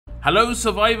Hello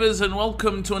survivors and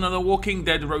welcome to another Walking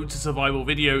Dead Road to Survival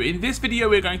video. In this video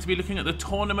we're going to be looking at the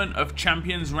Tournament of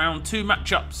Champions round 2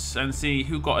 matchups and see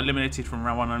who got eliminated from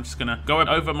round 1. I'm just going to go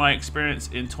over my experience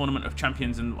in Tournament of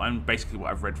Champions and basically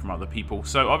what I've read from other people.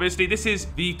 So obviously this is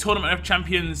the Tournament of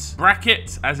Champions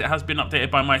bracket as it has been updated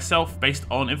by myself based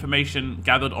on information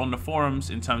gathered on the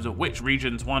forums in terms of which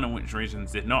regions won and which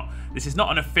regions did not. This is not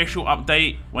an official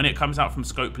update. When it comes out from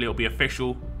Scopely it'll be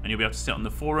official and you'll be able to see it on the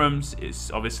forums.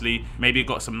 It's obviously maybe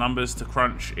got some numbers to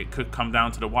crunch. It could come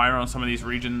down to the wire on some of these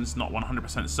regions, not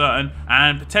 100% certain,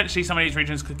 and potentially some of these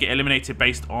regions could get eliminated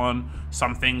based on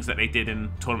some things that they did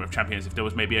in Tournament of Champions. If there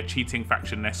was maybe a cheating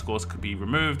faction, their scores could be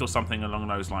removed or something along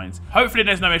those lines. Hopefully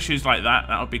there's no issues like that.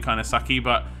 That would be kind of sucky,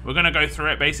 but we're going to go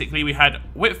through it. Basically we had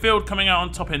Whitfield coming out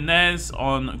on top in theirs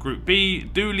on Group B,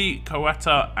 Dooley,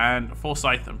 Coetta and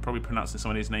Forsyth. I'm probably pronouncing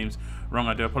some of these names wrong,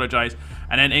 I do apologize.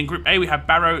 And then in Group A we had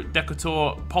Barrow,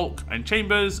 Decatur, Polk and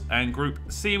Chambers. And Group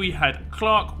C we had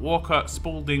Clark, Walker,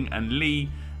 Spalding and Lee.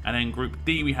 And then Group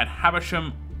D we had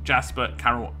Havisham, Jasper,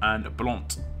 Carroll and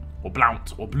Blount.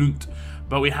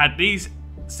 But we had these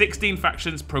 16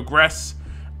 factions progress,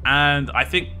 and I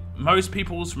think most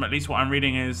people's, from at least what I'm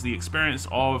reading, is the experience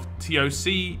of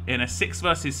ToC in a 6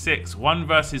 versus 6, 1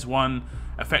 versus 1,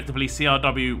 effectively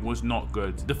CRW was not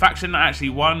good. The faction that actually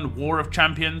won War of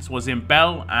Champions was in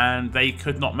Bell, and they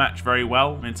could not match very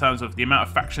well in terms of the amount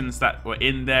of factions that were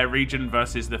in their region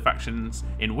versus the factions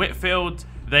in Whitfield.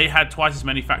 They had twice as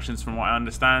many factions from what I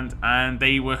understand, and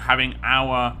they were having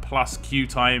hour plus queue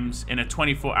times in a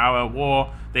 24-hour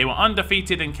war. They were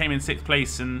undefeated and came in 6th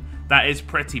place, and that is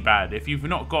pretty bad. If you've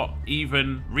not got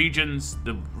even regions,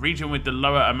 the region with the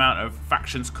lower amount of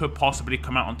factions could possibly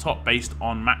come out on top based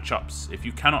on matchups. If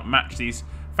you cannot match these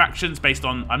factions based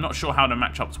on, I'm not sure how the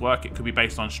matchups work. It could be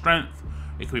based on strength,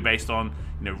 it could be based on,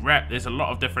 rep. There's a lot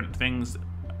of different things,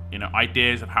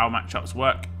 ideas of how matchups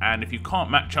work, and if you can't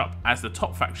match up as the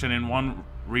top faction in one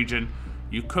region,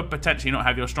 you could potentially not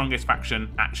have your strongest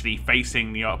faction actually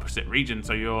facing the opposite region,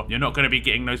 so you're not going to be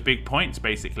getting those big points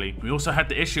basically. We also had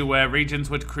the issue where regions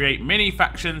would create mini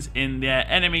factions in their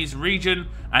enemy's region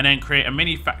and then create a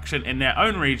mini faction in their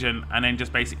own region and then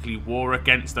just basically war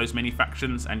against those mini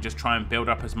factions and just try and build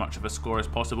up as much of a score as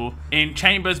possible. In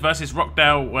Chambers versus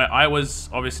Rockdale, where I was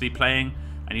obviously playing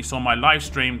and you saw my live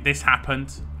stream, this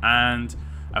happened, and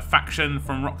a faction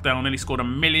from Rockdale nearly scored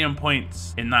 1,000,000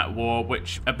 points in that war,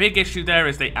 which a big issue there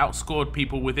is they outscored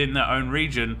people within their own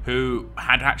region who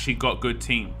had actually got good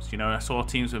teams. I saw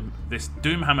teams with this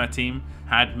Doomhammer team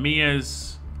had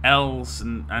Mia's, L's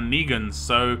and Negans,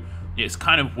 so it's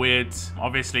kind of weird.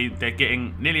 Obviously they're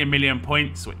getting nearly 1,000,000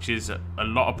 points, which is a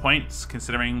lot of points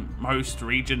considering most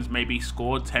regions maybe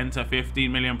scored 10 to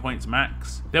 15 million points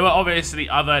max. There were obviously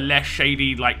other less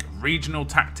shady like regional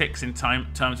tactics in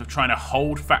terms of trying to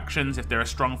hold factions if they're a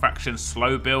strong faction,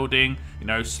 slow building,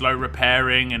 slow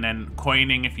repairing and then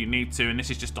coining if you need to, and this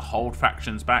is just to hold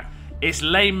factions back. It's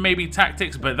lame maybe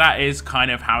tactics, but that is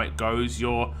kind of how it goes.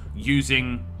 You're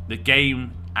using the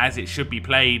game as it should be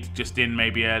played, just in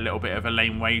maybe a little bit of a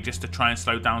lame way just to try and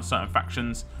slow down certain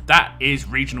factions. That is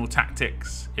regional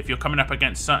tactics. If you're coming up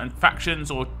against certain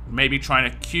factions or maybe trying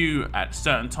to queue at a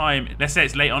certain time, let's say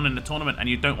it's late on in the tournament and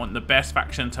you don't want the best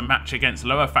faction to match against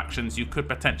lower factions, you could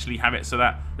potentially have it so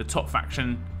that the top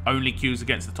faction only queues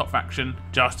against the top faction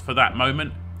just for that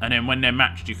moment, and then when they're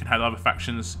matched you can have other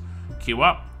factions queue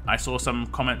up. I saw some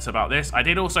comments about this. I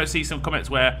did also see some comments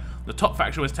where the top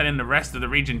faction was telling the rest of the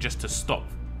region just to stop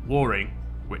warring,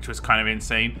 which was kind of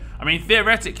insane. I mean,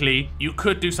 theoretically, you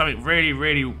could do something really,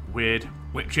 really weird,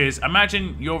 which is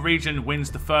imagine your region wins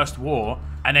the first war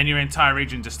and then your entire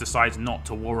region just decides not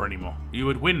to war anymore. You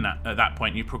would win that at that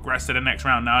point. You progress to the next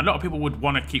round. Now, a lot of people would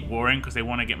want to keep warring because they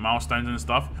want to get milestones and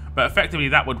stuff, but effectively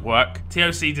that would work.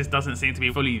 ToC just doesn't seem to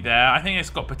be fully there. I think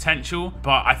it's got potential,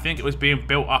 but I think it was being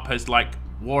built up as like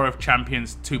War of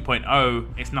Champions 2.0.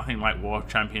 It's nothing like War of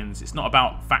Champions. It's not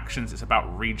about factions, it's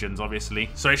about regions,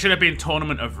 obviously. So it should have been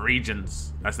Tournament of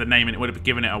Regions as the name, and it would have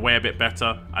given it away a bit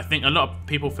better. I think a lot of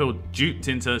people feel duped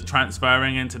into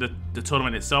transferring into the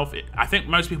tournament itself. I think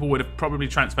most people would have probably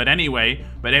transferred anyway,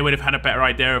 but they would have had a better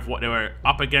idea of what they were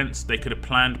up against. They could have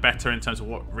planned better in terms of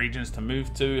what regions to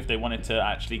move to if they wanted to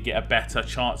actually get a better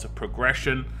chance of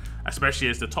progression. Especially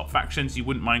as the top factions, you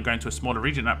wouldn't mind going to a smaller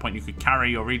region. At that point you could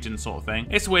carry your region sort of thing.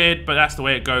 It's weird, but that's the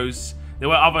way it goes. There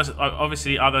were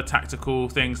obviously other tactical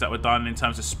things that were done in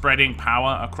terms of spreading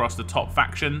power across the top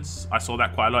factions. I saw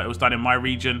that quite a lot. It was done in my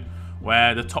region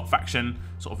where the top faction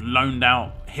sort of loaned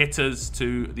out hitters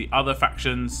to the other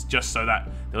factions just so that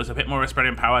there was a bit more of a spread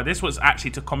in power. This was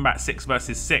actually to combat 6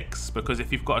 versus 6, because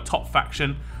if you've got a top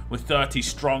faction with 30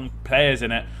 strong players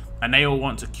in it, and they all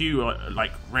want to queue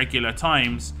like regular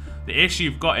times, the issue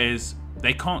you've got is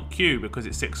they can't queue because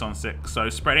it's 6 on 6. So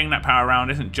spreading that power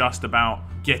around isn't just about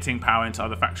getting power into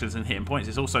other factions and hitting points.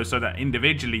 It's also so that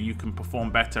individually you can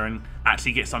perform better and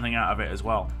actually get something out of it as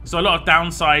well. So a lot of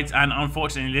downsides, and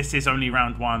unfortunately this is only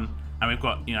round 1, and we've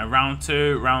got, you know, round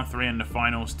 2, round 3 and the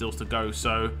final still to go.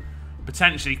 So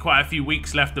potentially quite a few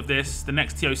weeks left of this. The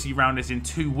next TOC round is in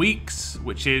 2 weeks,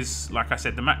 which is, like I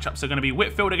said, the matchups are going to be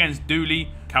Whitfield against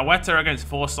Dooley, Coweta against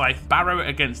Forsyth, Barrow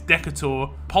against Decatur,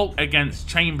 Polk against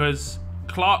Chambers,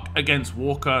 Clark against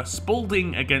Walker,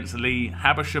 Spalding against Lee,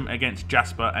 Habersham against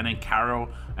Jasper, and then Carroll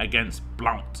against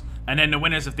Blount. And then the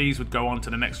winners of these would go on to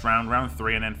the next round, round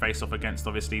 3, and then face off against,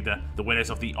 obviously, the winners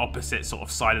of the opposite sort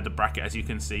of side of the bracket, as you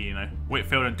can see. You know,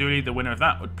 Whitfield and Dooley, the winner of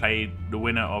that, would play the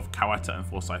winner of Coweta and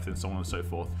Forsyth, and so on and so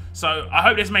forth. So I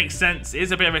hope this makes sense. It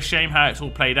is a bit of a shame how it's all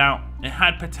played out. It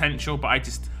had potential, but I don't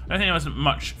think there was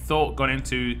much thought gone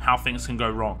into how things can go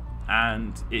wrong.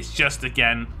 And it's just,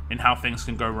 again, in how things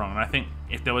can go wrong. And I think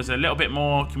if there was a little bit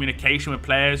more communication with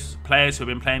players who have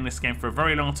been playing this game for a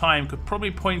very long time could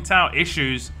probably point out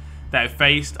issues that have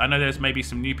faced. I know there's maybe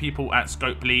some new people at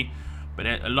Scopely, but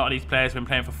a lot of these players have been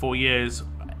playing for 4 years.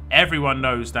 Everyone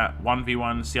knows that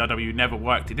 1v1 CRW never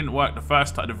worked. It didn't work the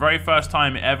first time. The very first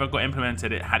time it ever got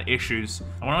implemented, it had issues.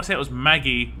 And when I say it was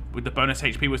Maggie with the bonus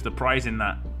HP was the prize in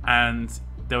that. And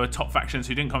there were top factions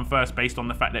who didn't come first based on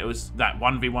the fact that it was that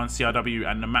 1v1 CRW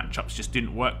and the matchups just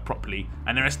didn't work properly.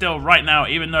 And there are still, right now,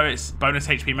 even though it's bonus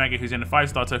HP Maggie who's in the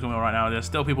 5-star token wheel right now, there's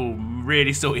still people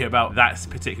really salty about that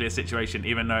particular situation,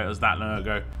 even though it was that long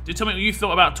ago. Do tell me what you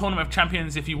thought about Tournament of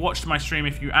Champions if you watched my stream,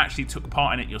 if you actually took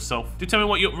part in it yourself. Do tell me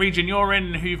what region you're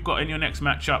in, who you've got in your next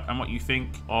matchup, and what you think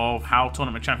of how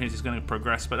Tournament of Champions is going to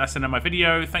progress. But that's the end of my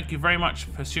video. Thank you very much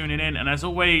for tuning in, and as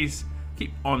always,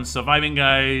 keep on surviving,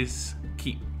 guys.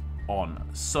 Keep on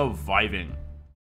surviving.